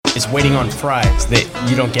is waiting on fries. That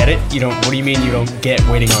you don't get it? You don't. What do you mean you don't get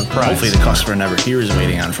waiting on fries? Hopefully the customer never hears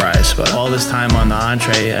waiting on fries, but all this time on the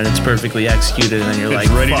entree and it's perfectly executed, and then you're It's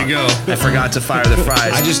like, ready to "Fuck, go." I forgot to fire the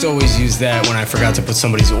fries. I just always use that when I forgot to put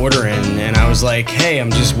somebody's order in, and I was like, hey,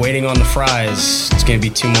 I'm just waiting on the fries. It's gonna be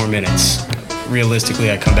 2 more minutes.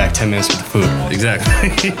 Realistically, I come back 10 minutes with the food.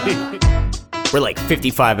 Exactly. We're like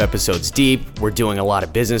 55 episodes deep. We're doing a lot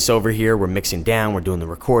of business over here. We're mixing down. We're doing the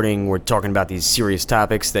recording. We're talking about these serious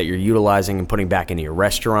topics that you're utilizing and putting back into your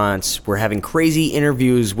restaurants. We're having crazy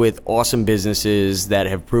interviews with awesome businesses that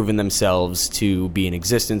have proven themselves to be in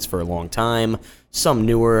existence for a long time. Some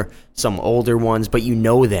newer, some older ones, but you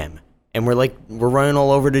know them. And we're running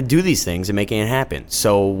all over to do these things and making it happen.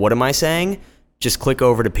 So what am I saying? Just click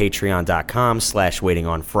over to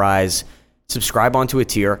patreon.com/waitingonfries. Subscribe onto a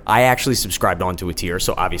tier. I actually subscribed onto a tier,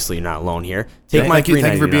 so obviously you're not alone here. Thank you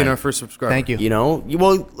for being our first subscriber. Thank you. You know,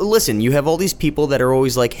 well, listen, you have all these people that are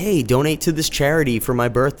always like, hey, donate to this charity for my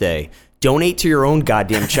birthday. Donate to your own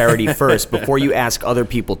goddamn charity first before you ask other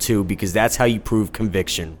people to, because that's how you prove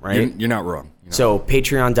conviction, right? You're not wrong. So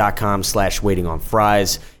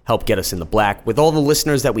patreon.com/waitingonfries. Help get us in the black. With all the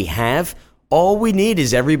listeners that we have, all we need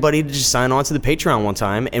is everybody to just sign on to the Patreon one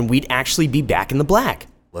time, and we'd actually be back in the black.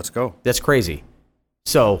 Let's go. That's crazy.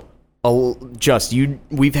 So,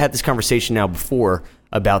 we've had this conversation now before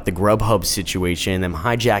about the Grubhub situation, them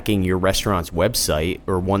hijacking your restaurant's website,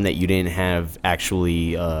 or one that you didn't have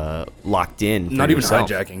actually locked in for Not yourself.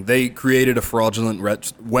 even hijacking. They created a fraudulent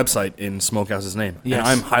website in Smokehouse's name. Yes. And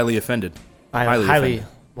I'm highly offended. Highly.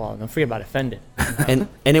 Well, don't forget about offended. And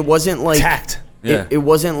it wasn't like Tact. Yeah. It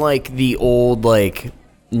wasn't like the old like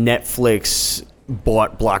Netflix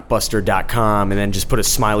bought blockbuster.com and then just put a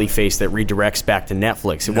smiley face that redirects back to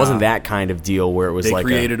Netflix. It wasn't that kind of deal where it was They like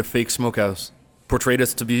created a fake smokehouse, portrayed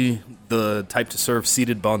us to be the type to serve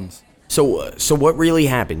seeded buns. So what really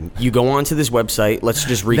happened? You go onto this website. Let's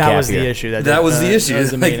just recap That was here. the issue. That was the issue. That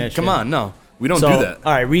was the main Like, issue. Come on, no. We don't So, do that.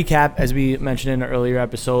 All right, recap. As we mentioned in an earlier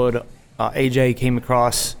episode, AJ came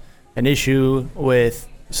across an issue with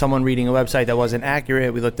someone reading a website that wasn't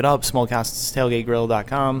accurate. We looked it up,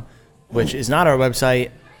 smokehousetailgategrill.com, which is not our website.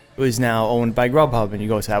 It was now owned by Grubhub, and you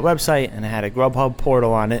go to that website, and it had a Grubhub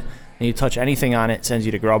portal on it, and you touch anything on it, it sends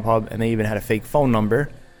you to Grubhub, and they even had a fake phone number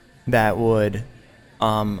that would,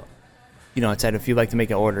 it said if you'd like to make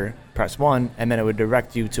an order, press 1, and then it would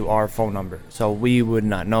direct you to our phone number. So we would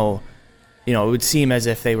not know. It would seem as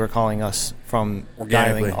if they were calling us from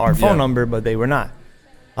Organically, dialing our phone yeah. number, but they were not.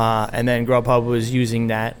 And then Grubhub was using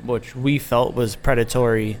that, which we felt was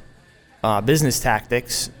predatory business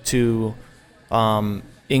tactics to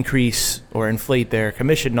increase or inflate their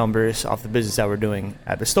commission numbers off the business that we're doing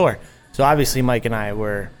at the store. So obviously Mike and I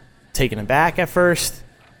were taken aback at first.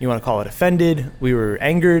 You want to call it offended. We were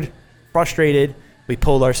angered, frustrated. We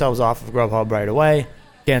pulled ourselves off of Grubhub right away,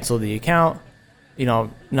 canceled the account,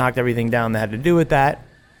 knocked everything down that had to do with that,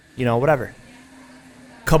 whatever.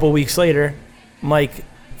 A couple weeks later, Mike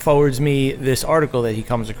forwards me this article that he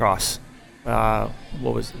comes across.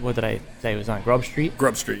 What did I say? It was on Grub Street.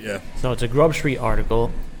 Grub Street, yeah. So it's a Grub Street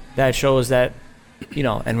article that shows that,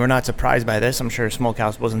 and we're not surprised by this. I'm sure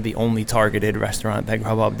Smokehouse wasn't the only targeted restaurant that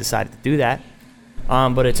Grubhub decided to do that.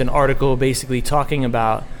 But it's an article basically talking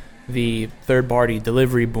about the third-party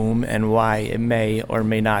delivery boom and why it may or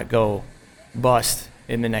may not go bust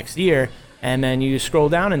in the next year. And then you scroll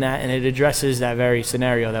down in that, and it addresses that very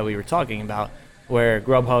scenario that we were talking about, where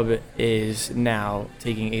Grubhub is now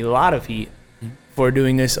taking a lot of heat for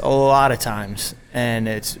doing this a lot of times, and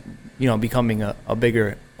it's becoming a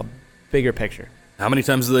bigger picture. How many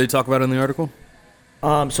times do they talk about it in the article?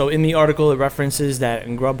 So in the article, it references that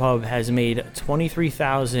Grubhub has made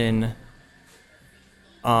 23,000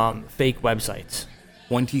 fake websites.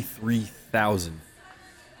 23,000.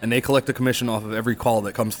 And they collect a commission off of every call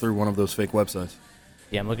that comes through one of those fake websites.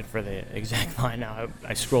 Yeah, I'm looking for the exact line now.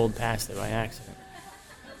 I scrolled past it by accident.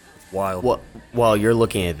 Wild. Well, while you're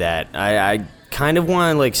looking at that, I kind of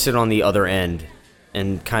want to sit on the other end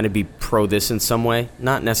and kind of be pro this in some way.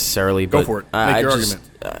 Not necessarily, but Go for it. Make your argument.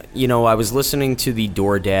 I was listening to the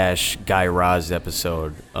DoorDash Guy Raz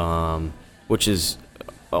episode, which is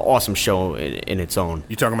an awesome show in its own.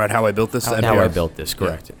 You talking about How I Built This? How I Built This,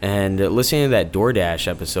 correct. Yeah. And listening to that DoorDash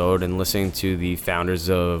episode and listening to the founders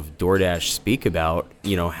of DoorDash speak about,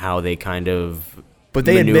 how they kind of But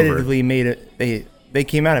they maneuvered. admittedly made it. They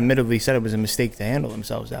came out admittedly said it was a mistake to handle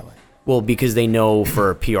themselves that way. Well, because they know for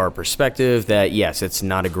a PR perspective that, yes, it's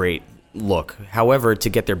not a great look. However, to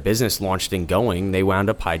get their business launched and going, they wound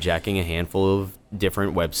up hijacking a handful of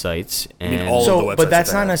different websites. And all of the websites but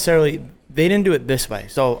that's that they not have. necessarily. They didn't do it this way.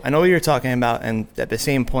 So I know what you're talking about, and at the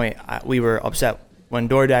same point, we were upset when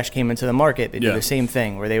DoorDash came into the market, they did Yeah. the same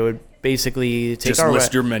thing where they would basically take Just our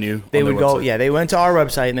list your menu. They on their would go, website. yeah, they went to our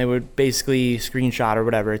website and they would basically screenshot or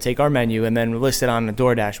whatever, take our menu and then list it on the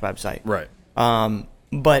DoorDash website. Right.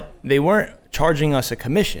 But they weren't charging us a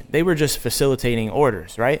commission. They were just facilitating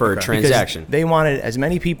orders, right? For a Because transaction. they wanted as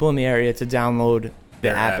many people in the area to download the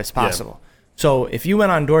Their app app, as possible. So if you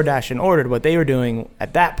went on DoorDash and ordered, what they were doing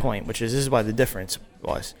at that point, this is what the difference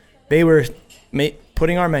was, they were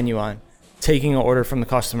putting our menu on, taking an order from the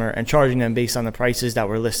customer and charging them based on the prices that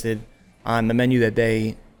were listed on the menu that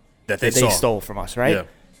they saw. stole from us, right? Yeah.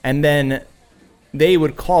 And then they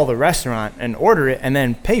would call the restaurant and order it and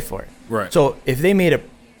then pay for it. Right. So if they made an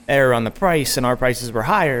error on the price and our prices were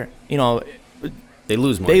higher, They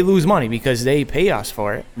lose money. they lose money because they pay us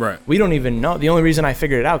for it. Right. We don't even know. The only reason I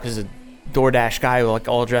figured it out because the DoorDash guy, like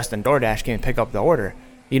all dressed in DoorDash, came and pick up the order,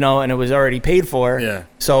 and it was already paid for. Yeah.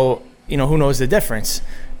 So, who knows the difference?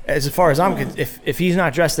 As far as I'm concerned, if he's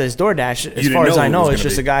not dressed as DoorDash, as didn't far as know I who it know, was it's gonna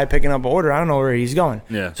just be. a guy picking up an order. I don't know where he's going.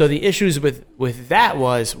 Yeah. So the issues with that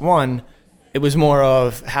was, one, it was more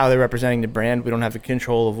of how they're representing the brand. We don't have the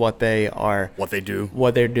control of what they are, What they do.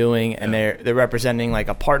 what they're doing, and they're representing like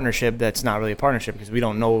a partnership that's not really a partnership because we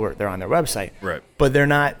don't know where they're on their website. Right. But they're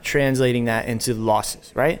not translating that into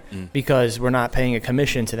losses, right? Because we're not paying a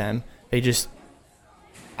commission to them. They just,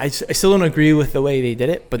 I still don't agree with the way they did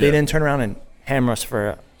it, but they Yeah. didn't turn around and hammer us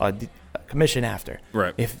for a commission after.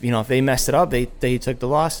 Right. If they messed it up, they took the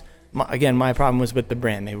loss. My problem was with the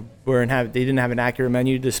brand. They didn't have an accurate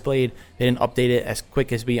menu displayed. They didn't update it as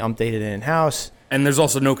quick as we updated it in house. And there's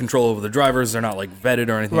also no control over the drivers. They're not like vetted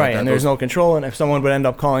or anything like Right, that. and there's no control. And if someone would end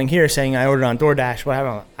up calling here saying I ordered on DoorDash, what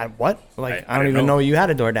happened? What? Like I don't didn't even know. know you had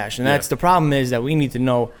a DoorDash. And that's the problem is that we need to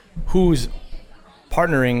know who's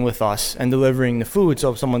partnering with us and delivering the food.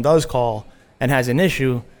 So if someone does call and has an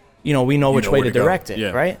issue, we know which way where to go. direct it.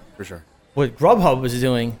 Yeah, Right. For sure. What Grubhub was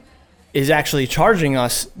doing is actually charging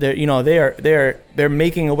us. They're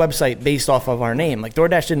making a website based off of our name. Like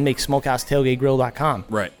DoorDash didn't make SmokeHouseTailgateGrill.com.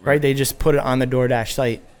 Right. They just put it on the DoorDash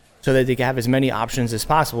site so that they could have as many options as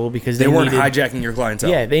possible because They weren't needed, hijacking your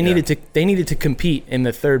clientele. Yeah, they needed to compete in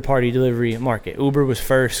the third-party delivery market. Uber was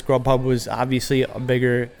first. Grubhub was obviously a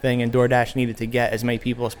bigger thing, and DoorDash needed to get as many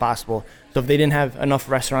people as possible. So if they didn't have enough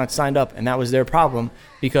restaurants signed up, and that was their problem,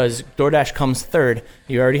 because DoorDash comes third,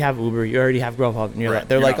 you already have Uber, you already have Grubhub, and Right.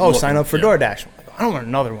 they're You're like, not oh, sign looking- up for yeah. DoorDash. I'm like, I don't want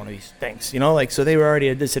another one of these things, so they were already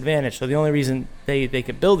at a disadvantage. So the only reason they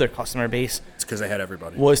could build their customer base It's because they had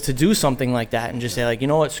everybody. was to do something like that and just say, like, you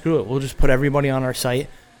know what, screw it. We'll just put everybody on our site.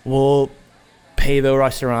 We'll pay the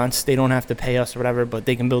restaurants. They don't have to pay us or whatever, but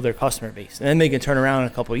they can build their customer base. And then they can turn around in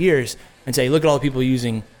a couple of years and say, look at all the people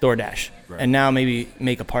using DoorDash. Right. And now maybe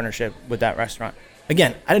make a partnership with that restaurant.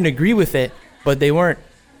 Again, I didn't agree with it, but it wasn't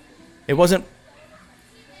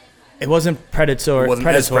predatory, It wasn't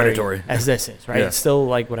as predatory. as this is, right? Yeah. It's still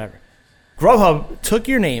like whatever. Grubhub took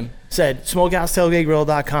your name, said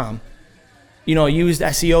SmokeHouseTailgateGrill.com, used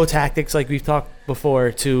SEO tactics like we've talked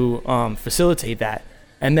before to facilitate that,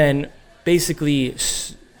 and then basically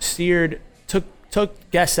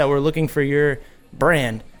took guests that were looking for your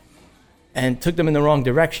brand and took them in the wrong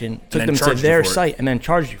direction, took then them to charged you their for it. site, and then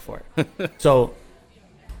charged you for it. So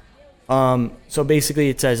basically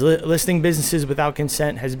it says listing businesses without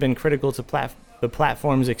consent has been critical to the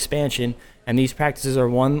platform's expansion, and these practices are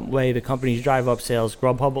one way the companies drive up sales.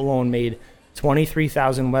 Grubhub alone made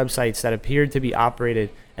 23,000 websites that appeared to be operated,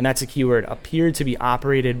 and that's a key word, appeared to be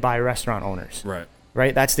operated by restaurant owners. Right.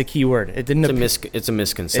 Right? That's the key word. It didn't It's a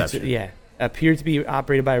misconception. appeared to be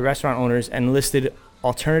operated by restaurant owners and listed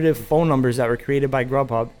alternative phone numbers that were created by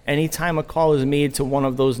Grubhub. Anytime a call is made to one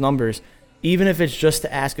of those numbers, even if it's just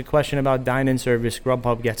to ask a question about dine-in service,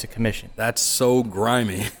 Grubhub gets a commission, That's so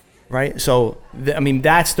grimy. right? So,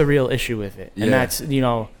 that's the real issue with it. And Yeah. that's, that's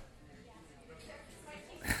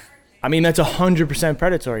 100%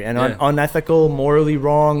 predatory and Yeah. unethical, morally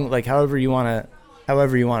wrong, like however you want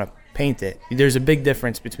to paint it. There's a big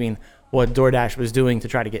difference between what DoorDash was doing to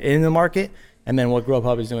try to get in the market and then what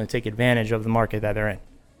Grubhub is doing to take advantage of the market that they're in.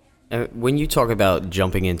 When you talk about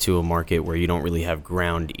jumping into a market where you don't really have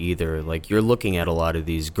ground either, like you're looking at a lot of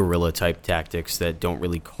these guerrilla type tactics that don't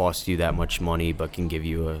really cost you that much money but can give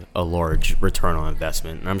you a large return on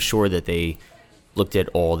investment. And I'm sure that they looked at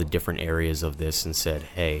all the different areas of this and said,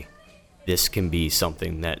 hey, this can be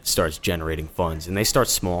something that starts generating funds. And they start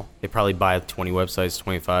small. They probably buy 20 websites,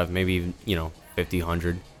 25, maybe even, 50,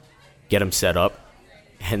 100, get them set up.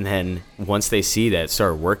 And then once they see that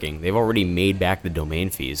start working, they've already made back the domain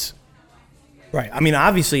fees. Right.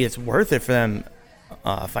 Obviously it's worth it for them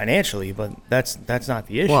financially, but that's not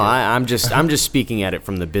the issue. Well, I'm just speaking at it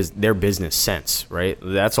from their business sense, right?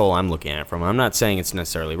 That's all I'm looking at it from. I'm not saying it's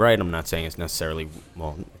necessarily right. I'm not saying it's necessarily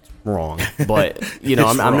it's wrong. But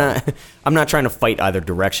I'm not trying to fight either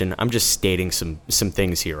direction. I'm just stating some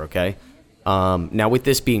things here, okay? Now, with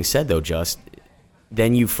this being said, though,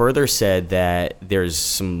 then you further said that there's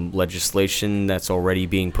some legislation that's already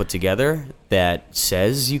being put together that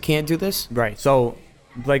says you can't do this? Right. So,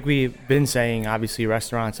 like we've been saying, obviously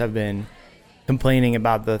restaurants have been complaining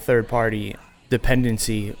about the third-party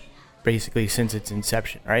dependency basically since its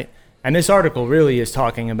inception, right? And this article really is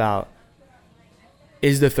talking about,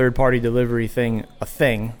 is the third-party delivery thing a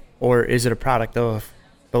thing, or is it a product of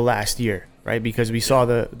the last year, right? Because we saw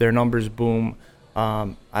their numbers boom.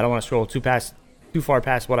 I don't want to scroll too far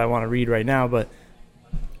past what I want to read right now, but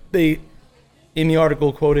they, in the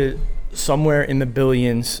article, quoted somewhere in the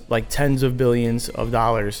billions, like tens of billions of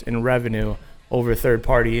dollars in revenue over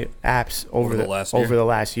third-party apps over the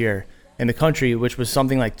last year in the country, which was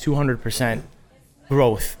something like 200%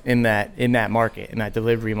 growth in that market, in that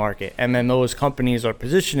delivery market. And then those companies are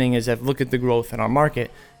positioning as if, look at the growth in our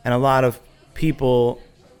market. And a lot of people,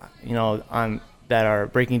 that are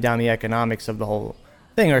breaking down the economics of the whole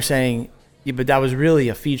thing are saying, yeah, but that was really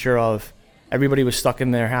a feature of everybody was stuck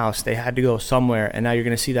in their house. They had to go somewhere, and now you're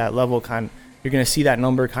going to see that you're going to see that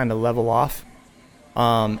number kind of level off,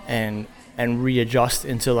 and readjust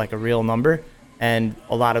into like a real number. And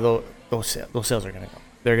a lot of those sales are going to go.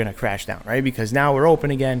 They're going to crash down, right? Because now we're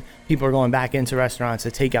open again. People are going back into restaurants.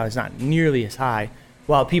 The takeout is not nearly as high.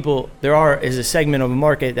 While is a segment of a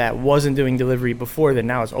market that wasn't doing delivery before that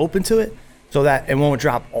now is open to it, so that it won't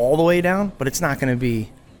drop all the way down, but it's not going to be.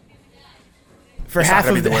 For half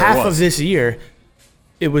of this year,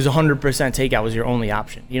 it was 100% takeout was your only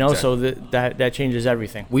option. Exactly. So that changes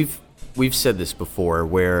everything. We've said this before,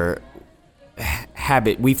 where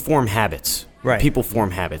we form habits. Right. People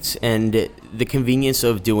form habits, and the convenience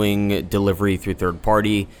of doing delivery through third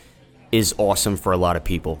party is awesome for a lot of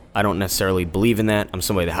people. I don't necessarily believe in that. I'm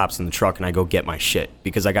somebody that hops in the truck and I go get my shit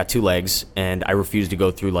because I got 2 legs and I refuse to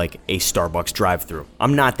go through like a Starbucks drive-through.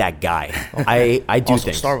 I'm not that guy. I do also,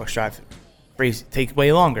 things. Starbucks drive-through take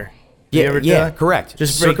way longer. Correct.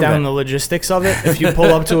 Just break down the logistics of it. If you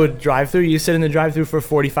pull up to a drive-through, you sit in the drive-through for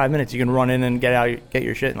 45 minutes. You can run in and get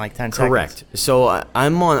your shit in like 10 seconds. Correct. So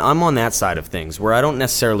I'm on that side of things where I don't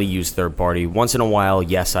necessarily use third party. Once in a while,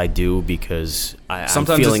 yes, I do because sometimes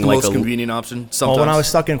I'm feeling it's the like most convenient option. Sometimes. Well, when I was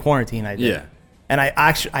stuck in quarantine, I did. Yeah. And I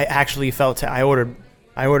actually felt I ordered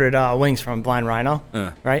wings from Blind Rhino,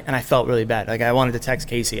 right? And I felt really bad. Like I wanted to text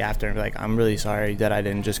Casey after and be like, "I'm really sorry that I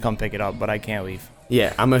didn't just come pick it up, but I can't leave."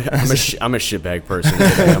 Yeah, I'm a shitbag person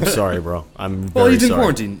today. I'm sorry, bro. I'm very he's in sorry.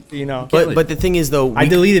 quarantine. But the thing is, though, I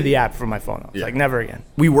deleted the app from my phone. I was like, never again.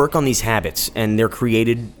 We work on these habits, and they're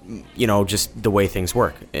created, just the way things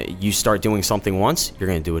work. You start doing something once, you're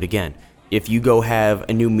going to do it again. If you go have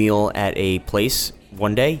a new meal at a place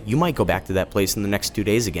one day, you might go back to that place in the next 2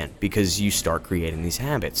 days again because you start creating these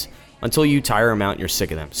habits until you tire them out and you're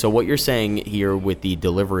sick of them. So what you're saying here with the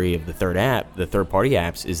delivery of the third-party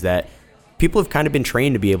apps, is that people have kind of been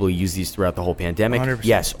trained to be able to use these throughout the whole pandemic. 100%.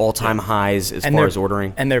 Yes, all-time highs as far as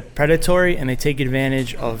ordering. And they're predatory, and they take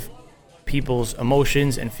advantage of people's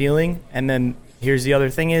emotions and feeling. And then here's the other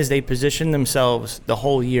thing is they position themselves the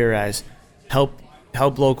whole year as help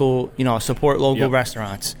local, support local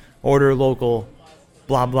restaurants, order local,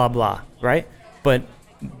 blah, blah, blah, right? But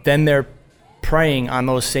then they're preying on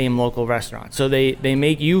those same local restaurants. So they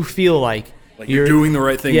make you feel like you're doing the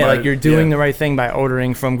right thing. Yeah, you're doing the right thing by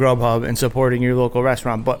ordering from Grubhub and supporting your local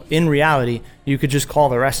restaurant. But in reality, you could just call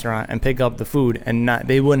the restaurant and pick up the food, and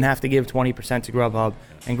they wouldn't have to give 20% to Grubhub,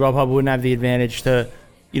 and Grubhub wouldn't have the advantage to,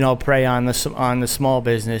 prey on the small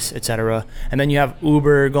business, etc. And then you have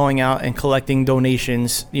Uber going out and collecting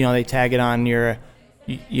donations. They tag it on your,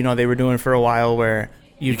 they were doing for a while where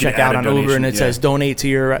you check out on Uber and it says donate to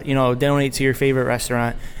your favorite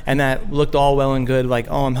restaurant, and that looked all well and good, like,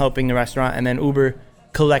 oh, I'm helping the restaurant, and then Uber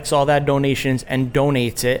collects all that donations and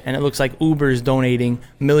donates it, and it looks like Uber's donating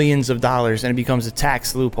millions of dollars, and it becomes a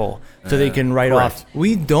tax loophole, so they can write off,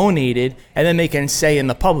 we donated, and then they can say in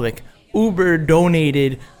the public, Uber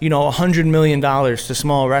donated, $100 million to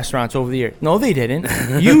small restaurants over the year. No, they didn't.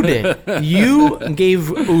 You did. You gave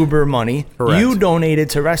Uber money. Correct. You donated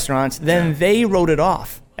to restaurants. Then they wrote it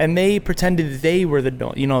off, and they pretended they were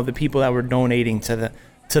the people that were donating to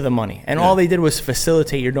the money. And all they did was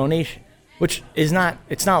facilitate your donation, which is not.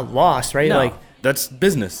 It's not lost, right? No, like that's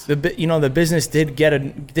business. The business did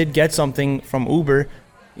get something from Uber.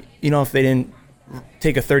 If they didn't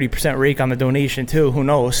take a 30% rake on the donation too, who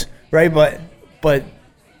knows, right? But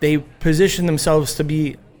they position themselves to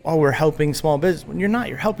be, oh, we're helping small business. When you're not,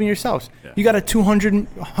 you're helping yourselves. Yeah. You got a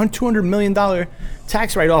 $200 million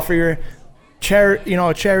tax write-off for your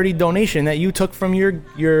charity donation that you took from your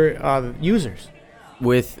users.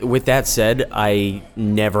 With that said, I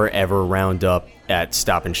never ever round up at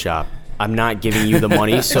Stop and Shop. I'm not giving you the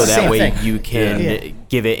money so that way you can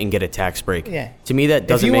give it and get a tax break. Yeah. To me, that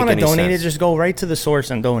doesn't make any sense. If you want to donate it, just go right to the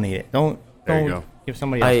source and donate it. Don't give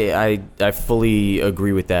somebody else. I fully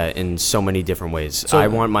agree with that in so many different ways. So, I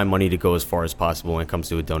want my money to go as far as possible when it comes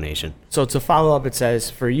to a donation. So to follow up, it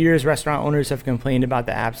says, for years, restaurant owners have complained about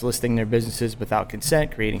the apps listing their businesses without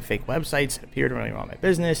consent, creating fake websites that appear to really run my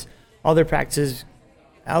business. Other practices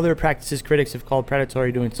critics have called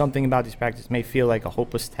predatory. Doing something about these practices may feel like a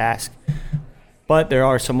hopeless task, but there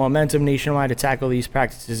are some momentum nationwide to tackle these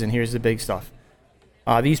practices, and here's the big stuff.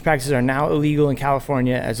 These practices are now illegal in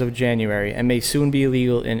California as of January and may soon be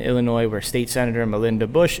illegal in Illinois, where State Senator Melinda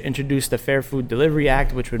Bush introduced the Fair Food Delivery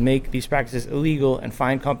Act, which would make these practices illegal and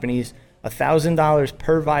fine companies $1,000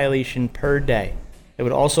 per violation per day. It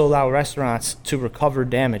would also allow restaurants to recover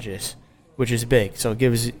damages, which is big. So it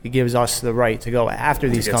gives us the right to go after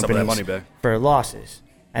these companies for losses.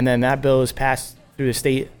 And then that bill is passed through the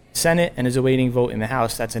state Senate and is awaiting vote in the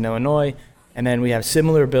House. That's in Illinois. And then we have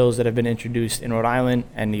similar bills that have been introduced in Rhode Island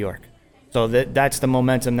and New York. So that's the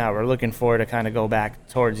momentum that we're looking for to kind of go back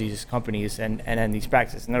towards these companies and end these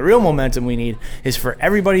practices. And the real momentum we need is for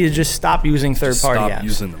everybody to just stop using third-party apps. Stop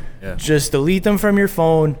using them. Yeah. Just delete them from your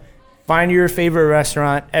phone. Find your favorite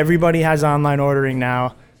restaurant. Everybody has online ordering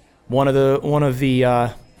now. One of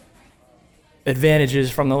the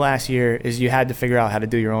advantages from the last year is you had to figure out how to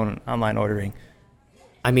do your own online ordering.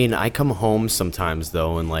 I mean, I come home sometimes,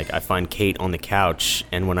 though, and, I find Kate on the couch,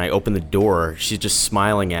 and when I open the door, she's just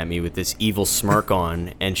smiling at me with this evil smirk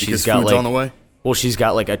on, and she's got, food's on the way? Well, she's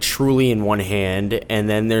got, a Truly in one hand, and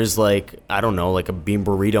then there's, I don't know, a bean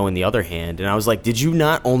burrito in the other hand, and I was like, did you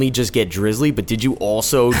not only just get Drizzly, but did you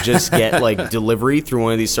also just get, delivery through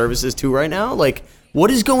one of these services, too, right now?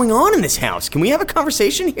 What is going on in this house? Can we have a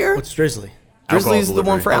conversation here? What's Drizzly? Drizzly's the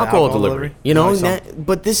one for alcohol delivery. You know,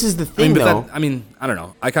 but this is the thing, though. I don't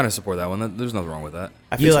know. I kind of support that one. There's nothing wrong with that.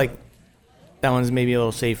 I feel like that one's maybe a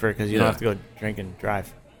little safer because you don't have to go drink and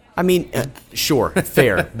drive. I mean, sure,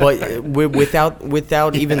 fair, but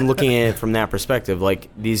without even looking at it from that perspective,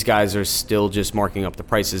 these guys are still just marking up the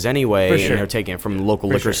prices anyway, and they're taking it from the local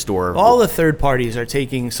liquor store. All the third parties are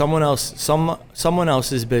taking someone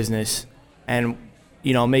else's business and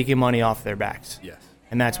making money off their backs. Yes.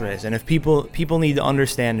 And that's what it is. And if people need to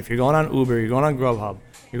understand, if you're going on Uber, you're going on Grubhub,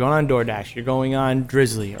 you're going on DoorDash, you're going on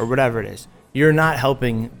Drizzly, or whatever it is, you're not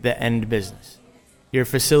helping the end business. You're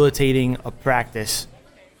facilitating a practice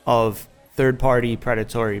of third-party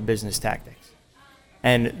predatory business tactics.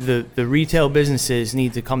 And the retail businesses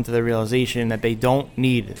need to come to the realization that they don't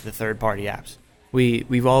need the third-party apps.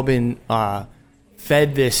 We've all been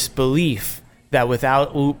fed this belief that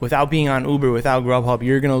without being on Uber, without Grubhub,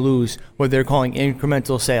 you're going to lose what they're calling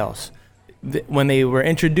incremental sales. When they were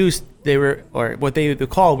introduced, the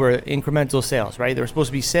call were incremental sales, right? They were supposed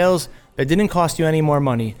to be sales that didn't cost you any more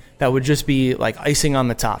money, that would just be like icing on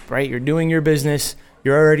the top, right? You're doing your business,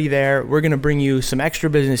 you're already there, we're going to bring you some extra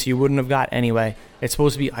business you wouldn't have got anyway. It's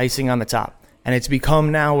supposed to be icing on the top. And it's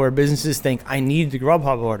become now where businesses think, I need the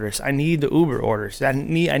Grubhub orders, I need the Uber orders, I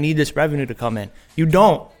need this revenue to come in. You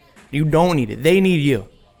don't need it. They need you.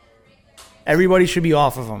 Everybody should be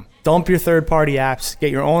off of them. Dump your third-party apps.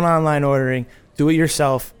 Get your own online ordering. Do it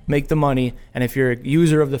yourself. Make the money. And if you're a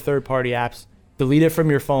user of the third-party apps, delete it from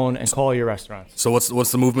your phone and call your restaurants. So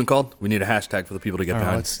what's the movement called? We need a hashtag for the people to get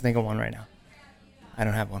behind. Let's think of one right now. I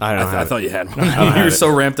don't have one. I thought you had one. You were so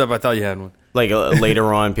ramped up, I thought you had one.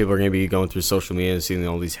 Later on, people are going to be going through social media and seeing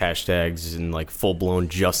all these hashtags and full-blown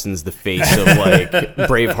Justin's the face of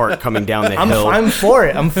Braveheart coming down the hill. I'm for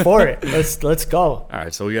it. Let's go. All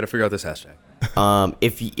right, so we got to figure out this hashtag.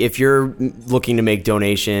 If you're looking to make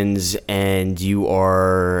donations and you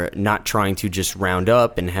are not trying to just round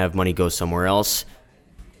up and have money go somewhere else,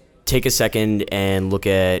 take a second and look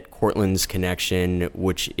at Cortland's Connection,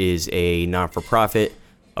 which is a not-for-profit.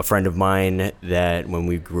 A friend of mine that when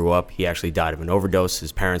we grew up, he actually died of an overdose.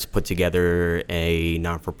 His parents put together a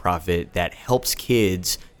not-for-profit that helps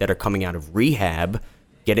kids that are coming out of rehab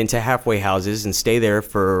get into halfway houses and stay there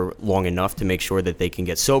for long enough to make sure that they can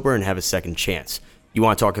get sober and have a second chance. You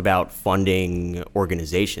want to talk about funding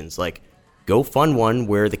organizations, go fund one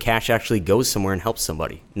where the cash actually goes somewhere and helps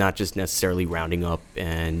somebody, not just necessarily rounding up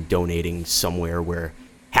and donating somewhere where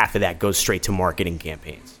half of that goes straight to marketing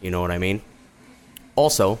campaigns. You know what I mean?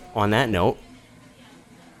 Also, on that note,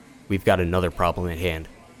 we've got another problem at hand.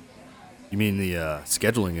 You mean the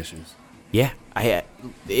scheduling issues? Yeah,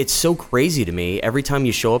 it's so crazy to me. Every time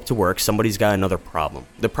you show up to work, somebody's got another problem.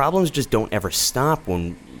 The problems just don't ever stop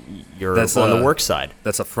when you're on the work side.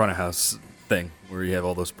 That's a front of house thing where you have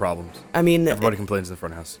all those problems. I mean, Everybody complains in the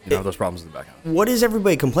front of house. You don't have those problems in the back house. what is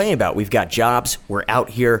everybody complaining about? We've got jobs, we're out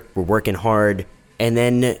here, we're working hard, and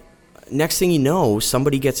then next thing you know,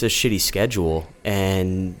 somebody gets a shitty schedule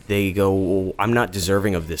and they go, well, I'm not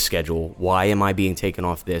deserving of this schedule. Why am I being taken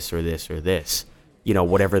off this or this or this? You know,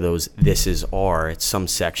 whatever those thises are. It's some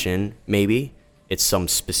section, maybe. It's some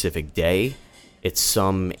specific day. It's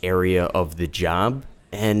some area of the job.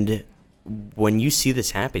 And when you see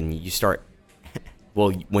this happen, you start...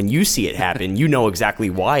 Well, when you see it happen, you know exactly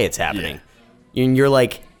why it's happening. Yeah. And you're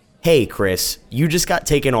like, hey, Chris, you just got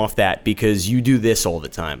taken off that because you do this all the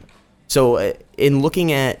time. So in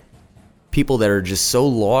looking at people that are just so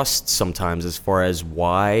lost sometimes as far as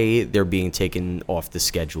why they're being taken off the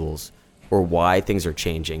schedules or why things are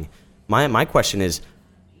changing, my question is,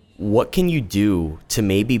 what can you do to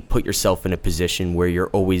maybe put yourself in a position where you're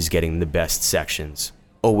always getting the best sections,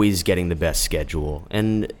 always getting the best schedule?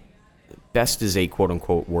 And best is a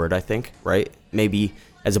quote-unquote word, I think, right? Maybe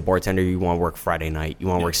as a bartender, you want to work Friday night, you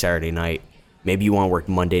want to work Saturday night, maybe you want to work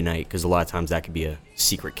Monday night, because a lot of times that could be a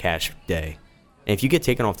secret cash day. And if you get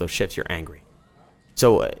taken off those shifts, you're angry.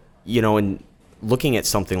 So, in looking at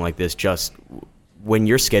something like this, just when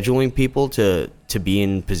you're scheduling people to be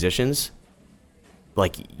in positions,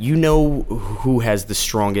 like, who has the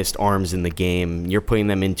strongest arms in the game. You're putting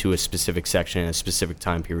them into a specific section, a specific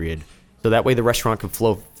time period. So that way the restaurant can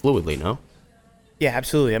flow fluidly, no? Yeah,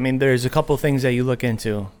 absolutely. I mean, there's a couple things that you look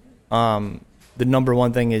into. The number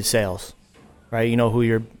one thing is sales, right? You know who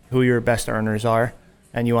your best earners are,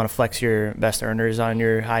 and you want to flex your best earners on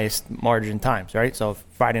your highest margin times, right? So if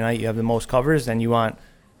Friday night you have the most covers, then you want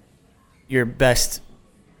your best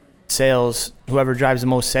sales, whoever drives the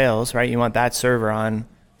most sales, right? You want that server on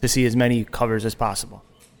to see as many covers as possible.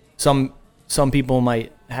 Some people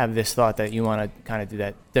might have this thought that you want to kind of do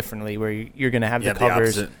that differently, where you're going to have the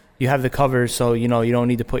covers. opposite. You have the covers, so you don't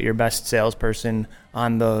need to put your best salesperson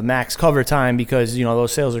on the max cover time because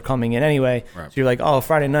those sales are coming in anyway. Right. So you're like, oh,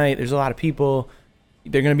 Friday night, there's a lot of people,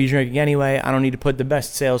 they're going to be drinking anyway. I don't need to put the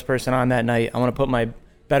best salesperson on that night. I want to put my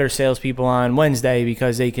better salespeople on Wednesday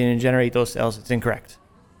because they can generate those sales. It's incorrect.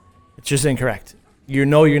 It's just incorrect. You're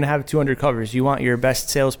going to have 200 covers. You want your best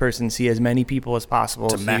salesperson to see as many people as possible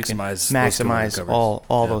To so maximize you can maximize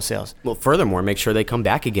all those sales. Well, furthermore, make sure they come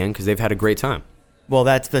back again because they've had a great time. Well,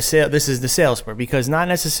 that's the sale. This is the sales part, because not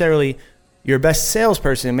necessarily your best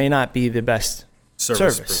salesperson may not be the best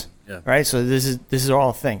service. Yeah. Right? So this is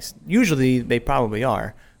all things. Usually they probably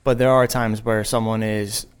are, but there are times where someone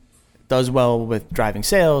does well with driving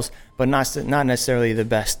sales, but not necessarily the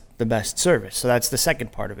best service. So that's the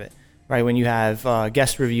second part of it. Right, when you have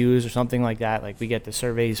guest reviews or something like that, like we get the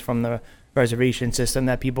surveys from the reservation system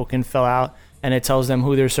that people can fill out, and it tells them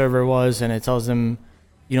who their server was, and it tells them,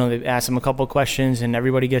 they ask them a couple of questions, and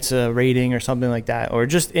everybody gets a rating or something like that. Or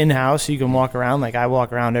just in-house, you can walk around. Like I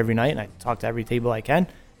walk around every night, and I talk to every table I can,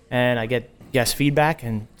 and I get guest feedback,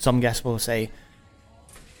 and some guests will say,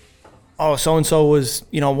 oh, so-and-so was,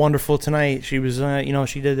 wonderful tonight. She was,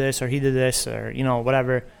 she did this, or he did this, or,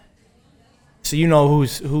 whatever. So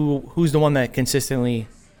who's the one that consistently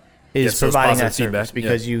is providing that service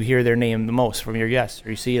because you hear their name the most from your guests,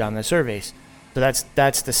 or you see it on the surveys. So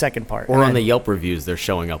that's the second part. Or on the Yelp reviews, they're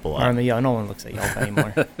showing up a lot. Or on the Yelp, no one looks at Yelp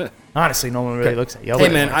anymore. Honestly, no one really looks at Yelp. Hey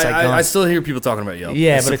anymore. man, I still hear people talking about Yelp.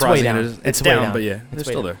 Yeah, but it's way down. It's way down, but yeah, it's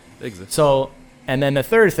still down. there. It exists. So, and then the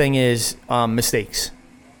third thing is mistakes,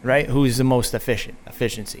 right? Who's the most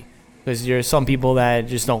efficiency? Because there's some people that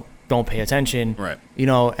just don't pay attention, right?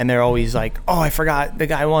 And they're always like, oh, I forgot the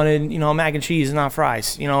guy wanted, mac and cheese and not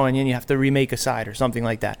fries, and then you have to remake a side or something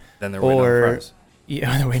like that. Then they're waiting on fries.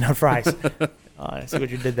 Yeah, they're waiting on fries. I see what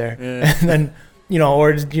you did there. Yeah. And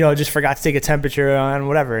then, just forgot to take a temperature on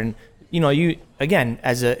whatever. And, you, again,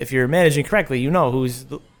 if you're managing correctly, who's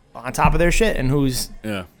on top of their shit and who's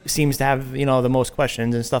seems to have, the most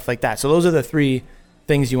questions and stuff like that. So those are the three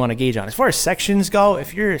things you want to gauge on. As far as sections go,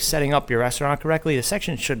 if you're setting up your restaurant correctly, the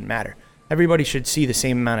sections shouldn't matter. Everybody should see the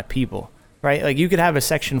same amount of people, right? Like you could have a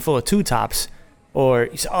section full of 2 tops, or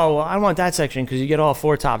you say, oh, well, I want that section because you get all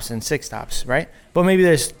 4 tops and 6 tops, right? But maybe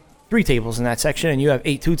there's 3 tables in that section and you have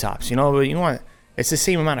 8 2 tops, but you want it's the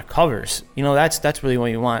same amount of covers. That's really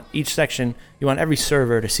what you want. Each section, you want every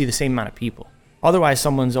server to see the same amount of people. Otherwise,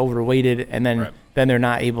 someone's overweighted, and then they're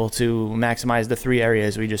not able to maximize the 3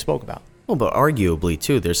 areas we just spoke about. Well, but arguably,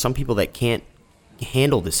 too, there's some people that can't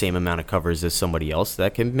handle the same amount of covers as somebody else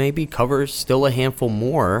that can maybe cover still a handful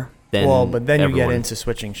more then but then you get everyone- into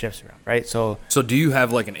switching shifts around, right? So, So do you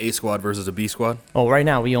have like an A squad versus a B squad? right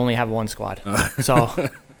now we only have one squad. So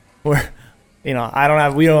we're,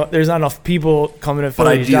 there's not enough people coming to fill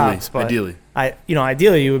these jobs. But ideally.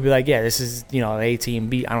 ideally you would be like, yeah, this is, A team,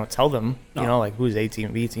 B. I don't tell them, like who's A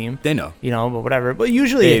team, B team. They know. But whatever. But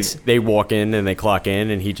usually they walk in and they clock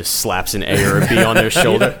in, and he just slaps an A or a B on their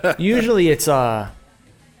shoulder. usually it's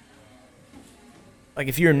like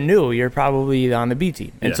if you're new, you're probably on the B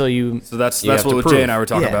team Yeah. until you. So that's You have to what prove. Jay and I were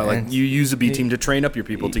talking Yeah, about. Like and- you use a B team to train up your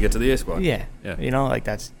people to get to the A squad. Yeah. Yeah. Like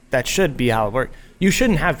that should be how it works. You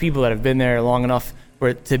shouldn't have people that have been there long enough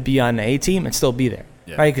to be on the A team and still be there,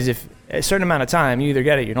 Yeah. right? Because if a certain amount of time, you either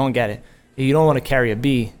get it, you don't get it. You don't want to carry a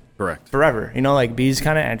B Correct. forever. Like B's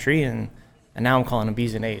kind of entry, and now I'm calling them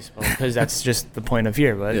B's and A's because that's just the point of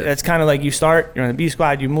here. But Yeah. that's kind of like you start, you're on the B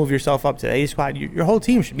squad, you move yourself up to the A squad. Your whole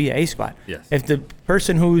team should be an A squad. Yes. If the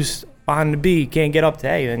person who's on the B can't get up to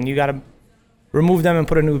A, then you got to remove them and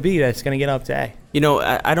put a new B that's going to get up to A.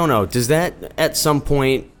 I don't know. Does that at some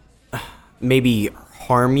point maybe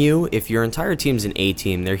harm you if your entire team's an A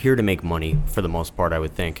team? They're here to make money for the most part, I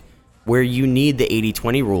would think. Where you need the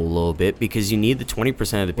 80-20 rule a little bit because you need the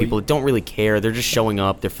 20% of the people that don't really care. They're just showing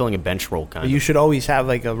up. They're filling a bench role kind But you should always have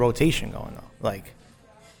like a rotation going though, like,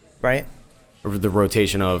 right? of. Or the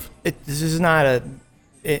rotation of, This is not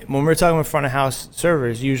when we're talking about front of house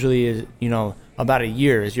servers, usually is, about a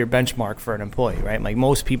year is your benchmark for an employee, right? Like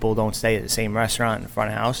most people don't stay at the same restaurant in front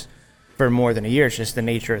of house for more than a year. It's just the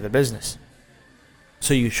nature of the business.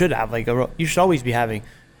 So you should have you should always be having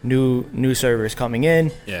new servers coming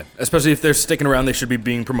in. Yeah. Especially if they're sticking around, they should be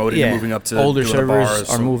being promoted and moving up to older doing a bar servers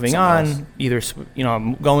or are moving something on, else.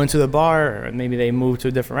 either going to the bar, or maybe they move to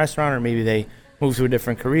a different restaurant, or maybe they move to a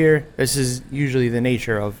different career. This is usually the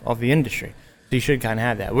nature of the industry. So you should kind of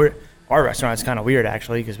have that. Our restaurant's kind of weird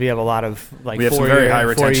actually because we have a lot of like We have some very high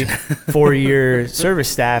retention. 4-year service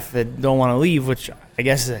staff that don't want to leave, which I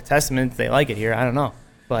guess is a testament they like it here. I don't know,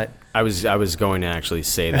 but I was going to actually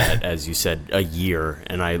say that, as you said, a year,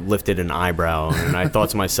 and I lifted an eyebrow, and I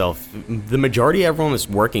thought to myself, the majority of everyone that's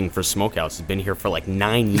working for Smokehouse has been here for like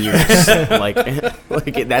 9 years. like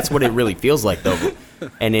that's what it really feels like, though.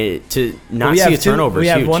 And to not see a turnover We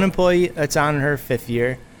is have huge. one employee that's on her 5th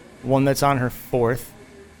year, one that's on her 4th.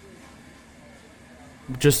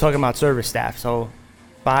 Just talking about service staff, so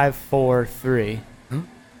 5, 4, 3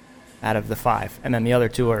 out of the 5, and then the other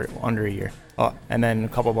 2 are under a year. Oh, and then a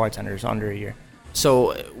couple bartenders under a year.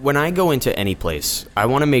 So when I go into any place, I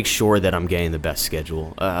want to make sure that I'm getting the best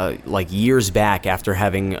schedule. Like years back, after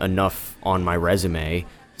having enough on my resume,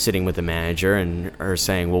 sitting with the manager and her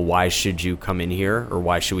saying, well, why should you come in here, or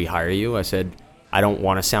why should we hire you? I said, I don't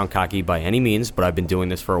want to sound cocky by any means, but I've been doing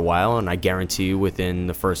this for a while, and I guarantee you within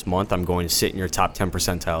the first month, I'm going to sit in your top 10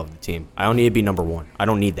 percentile of the team. I don't need to be number 1. I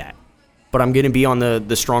don't need that. But I'm going to be on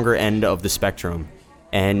the stronger end of the spectrum.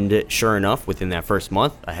 And sure enough, within that first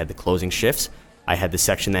month, I had the closing shifts. I had the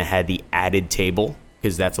section that had the added table,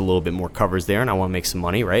 because that's a little bit more covers there, and I want to make some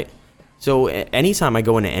money, right? So anytime I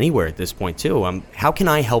go into anywhere at this point, too, how can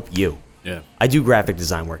I help you? Yeah. I do graphic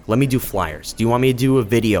design work. Let me do flyers. Do you want me to do a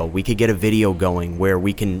video? We could get a video going where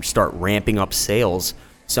we can start ramping up sales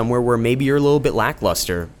somewhere where maybe you're a little bit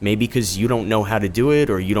lackluster, maybe because you don't know how to do it,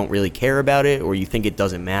 or you don't really care about it, or you think it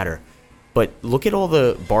doesn't matter. But look at all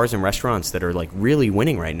the bars and restaurants that are like really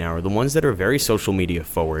winning right now, are the ones that are very social media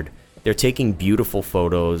forward. They're taking beautiful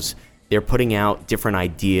photos. They're putting out different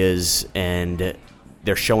ideas, and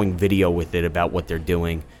they're showing video with it about what they're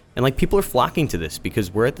doing. And like people are flocking to this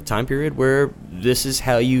because we're at the time period where this is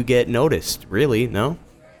how you get noticed, really, no?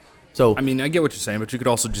 So I mean, I get what you're saying, but you could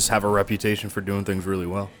also just have a reputation for doing things really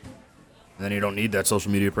well. And then you don't need that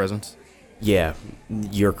social media presence. yeah,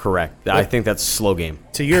 you're correct. I think that's a slow game.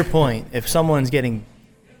 To your point, if someone's getting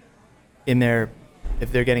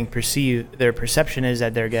if they're getting perceived, their perception is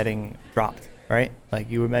that they're getting dropped, right? Like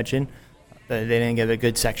you mentioned, that they didn't get a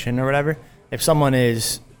good section or whatever. If someone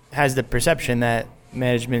has the perception that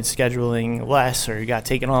management's scheduling less, or you got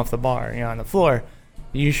taken off the bar, on the floor,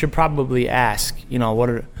 you should probably ask,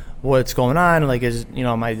 what's going on? Like,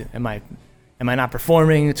 am I not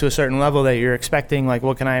performing to a certain level that you're expecting? Like,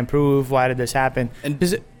 what can I improve? Why did this happen? And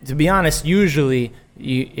to be honest, usually,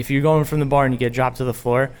 if you're going from the bar and you get dropped to the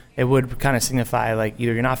floor, it would kind of signify like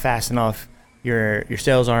either you're not fast enough, your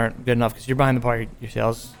sales aren't good enough because you're behind the bar. Your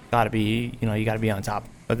sales got to be, you got to be on top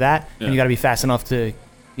of that, and you got to be fast enough to,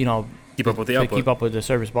 Keep up with the to output. keep up with the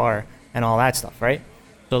service bar and all that stuff, right?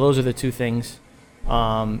 So those are the two things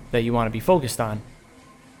that you want to be focused on.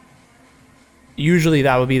 Usually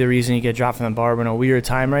that would be the reason you get dropped from the bar. We're in a weird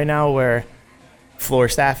time right now where floor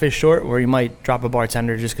staff is short, where you might drop a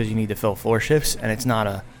bartender just because you need to fill floor shifts, and that's not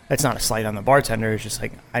a slight on the bartender. It's just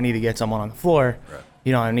like, I need to get someone on the floor. Right.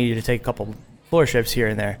 You know, I need you to take a couple floor shifts here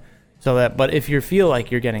and there. But if you feel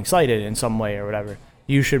like you're getting slighted in some way or whatever,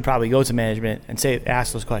 you should probably go to management and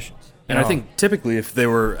ask those questions. And I think typically if they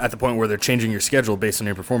were at the point where they're changing your schedule based on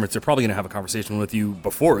your performance, they're probably going to have a conversation with you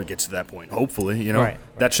before it gets to that point, hopefully. You know, Right.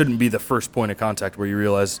 That shouldn't be the first point of contact where you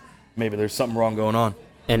realize maybe there's something wrong going on.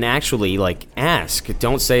 And actually, like, ask.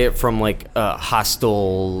 Don't say it from, like, a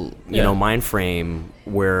hostile, you know, mind frame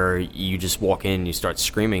where you just walk in and you start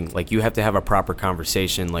screaming. Like, you have to have a proper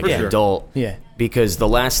conversation like For an sure. adult. Yeah. Because the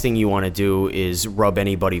last thing you want to do is rub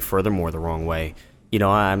anybody furthermore the wrong way. You know,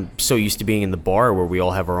 I'm so used to being in the bar where we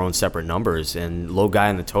all have our own separate numbers, and low guy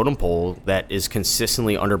in the totem pole that is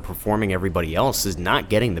consistently underperforming everybody else is not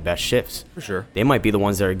getting the best shifts. For sure. They might be the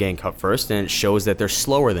ones that are getting cut first, and it shows that they're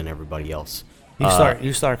slower than everybody else.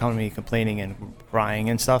 You start coming to me complaining and crying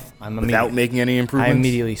and stuff. Without making any I improvements.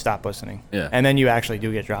 immediately stop listening. Yeah. And then you actually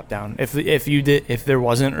do get dropped down. If there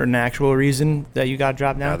wasn't an actual reason that you got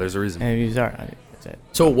dropped down, Yeah, there's a reason. And you start, that's it.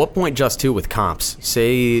 So at what point, just too, with comps,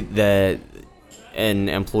 say that an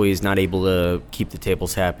employee is not able to keep the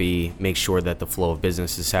tables happy, make sure that the flow of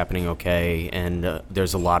business is happening okay, and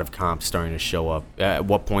there's a lot of comps starting to show up. At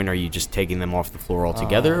what point are you just taking them off the floor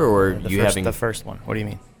altogether, or The first one. What do you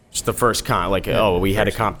mean? just the first comp? Like, we had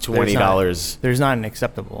a comp $20. There's not an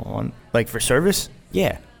acceptable one. Like for service,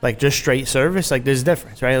 Yeah. like just straight service, like there's a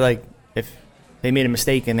difference, right? Like if they made a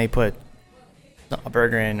mistake and they put a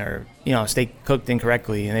burger in, or steak cooked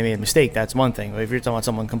incorrectly and they made a mistake, that's one thing. But if you're talking about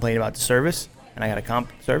someone complaining about the service, and I got a comp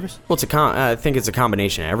service, Well, I think it's a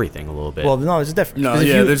combination of everything a little bit. well, no, there's a difference. No, 'Cause if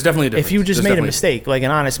yeah, there's definitely a difference. If you just There's made a definitely- mistake, like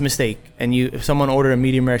an honest mistake, and if someone ordered a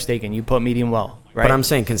medium rare steak and you put medium well, right? But I'm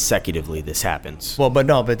saying consecutively this happens. Well, but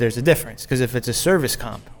there's a difference, because if it's a service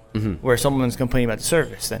comp where someone's complaining about the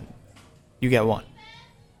service, then you get one.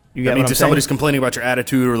 You get That what means I'm if somebody's saying? complaining about your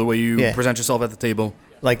attitude or the way you Yeah. present yourself at the table.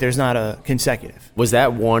 Like there's not a consecutive. Was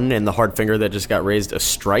that one and the hard finger that just got raised a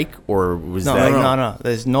strike, or was No, that... no.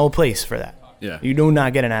 There's no place for that. Yeah. You do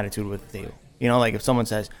not get an attitude with the table. Like if someone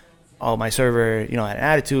says, "Oh, my server, had an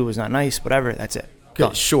attitude, was not nice," whatever. That's it.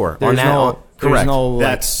 Done. Sure. There's On that, no. correct. There's no.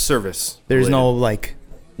 That's service. There's related. no like.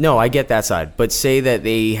 No, I get that side. But say that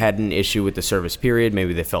they had an issue with the service period.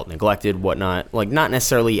 Maybe they felt neglected, whatnot. Like, not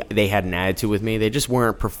necessarily they had an attitude with me. They just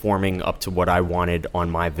weren't performing up to what I wanted on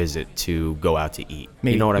my visit to go out to eat.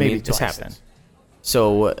 Maybe, you know what I maybe mean? This twice happens. then.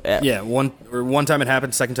 So, Yeah, one time it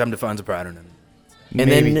happens, second time defines a pattern. And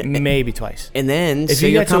then- maybe twice. and then If say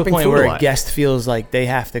you you're get to a comping point food where a a lot. guest feels like they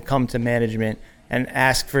have to come to management and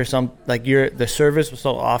ask for some, like the service was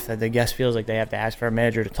so off that the guest feels like they have to ask for a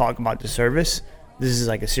manager to talk about the service, this is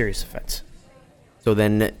like a serious offense. So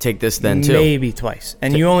then take this then too. Maybe twice,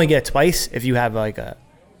 and you only get twice if you have like a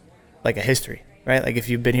history, right? Like if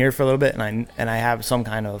you've been here for a little bit, and I have some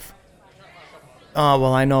kind of,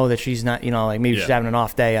 I know that she's not, like maybe she's Yeah. having an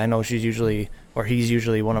off day. I know she's usually, or he's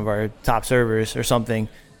usually one of our top servers or something.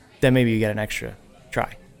 Then maybe you get an extra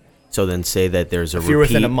try. So then say that there's a If you're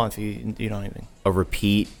within a repeat, month, you don't even. a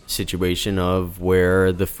repeat situation of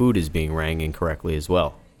where the food is being rang incorrectly as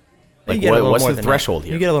well. You Like, get a little what's more the than threshold that.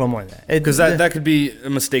 here? You get a little more than that. Because that could be a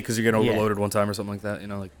mistake because you're getting Yeah. overloaded one time or something like that.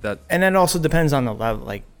 Like that. And that also depends on the level.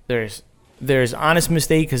 Like there's honest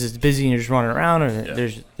mistake because it's busy and you're just running around, or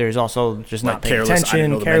there's also just Like not paying careless, I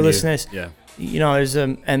didn't know attention, the carelessness. menu. There's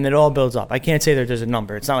and it all builds up. I can't say that there's a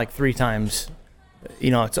number. It's not like 3 times.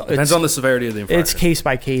 Depends on the severity of the infraction. It's case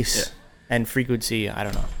by case and frequency. I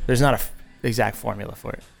don't know. There's not a exact formula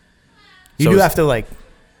for it. You So do is- have to like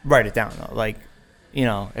write it down though. Like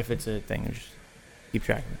if it's a thing, just keep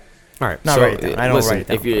track of it. All right. Not so write it down. I don't listen, write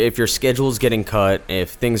it down. if your schedule's getting cut,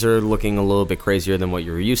 if things are looking a little bit crazier than what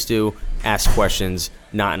you're used to, ask questions,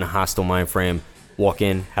 not in a hostile mind frame. Walk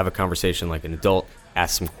in, have a conversation like an adult,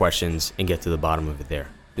 ask some questions, and get to the bottom of it there.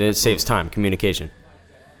 It saves time, communication.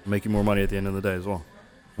 Make you more money at the end of the day as well.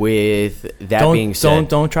 With that being said,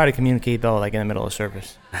 don't try to communicate though, like in the middle of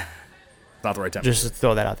service. Not the right time. Just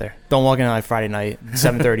throw that out there. Don't walk in on like Friday night,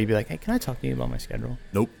 7:30, be like, "Hey, can I talk to you about my schedule?"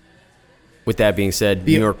 Nope. with that being said,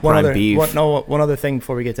 New York one prime other, beef. one other thing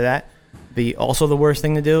before we get to that. Also the worst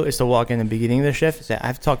thing to do is to walk in the beginning of the shift and say, "I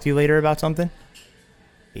have to talk to you later about something."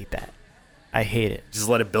 Hate that. I hate it. Just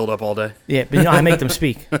let it build up all day. Yeah, but I make them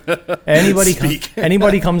speak. Anybody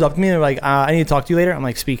anybody comes up to me and they're like, "I need to talk to you later." I'm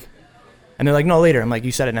like, "Speak," and they're like, "No, later." I'm like,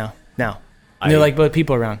 "You said it now." And they're like, "But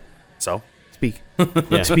people around, So speak,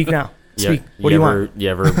 Yeah. speak now." Speak. What do you want? You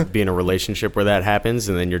ever be in a relationship where that happens,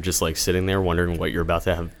 and then you're just like sitting there wondering what you're about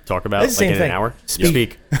to talk about, It's the like same in an thing. hour?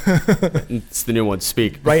 Speak. It's the new one.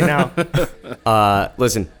 Speak. Right now.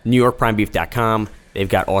 Listen, NewYorkPrimeBeef.com. They've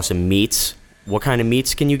got awesome meats. What kind of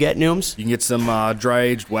meats can you get, Nooms? You can get some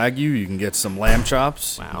dry-aged Wagyu. You can get some lamb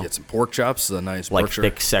chops. You Wow. can get some pork chops, the nice Like Berkshire,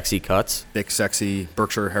 thick, sexy cuts. sexy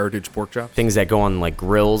Berkshire Heritage pork chops. Things that go on like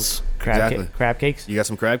grills. Exactly. Crab cakes. You got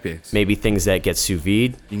some crab cakes. Maybe things that get sous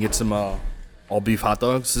vide. You can get some all-beef hot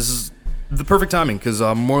dogs. This is the perfect timing because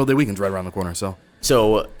Memorial Day weekend's right around the corner, so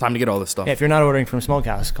So time to get all this stuff. Yeah, if you're not ordering from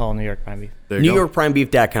Smokehouse, call New York Prime Beef. There you go.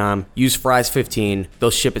 NewYorkPrimeBeef.com. Use Fries15.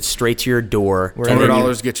 They'll ship it straight to your door. We're And then you-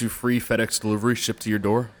 $200 get you free FedEx delivery shipped to your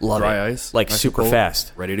door. Love Dry it. ice. Like nice and super cold,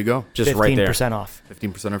 fast. Ready to go. Just right there. 15% off.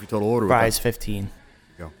 15% off your total order. with Fries that. 15.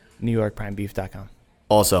 There you NewYorkPrimeBeef.com.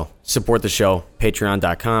 Also, support the show.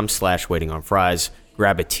 Patreon.com/waitingonfries.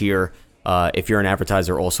 Grab a tier. If you're an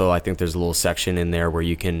advertiser, also, I think there's a little section in there where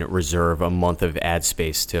you can reserve a month of ad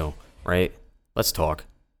space too, right? Let's talk.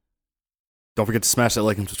 Don't forget to smash that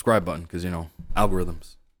like and subscribe button because,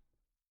 algorithms.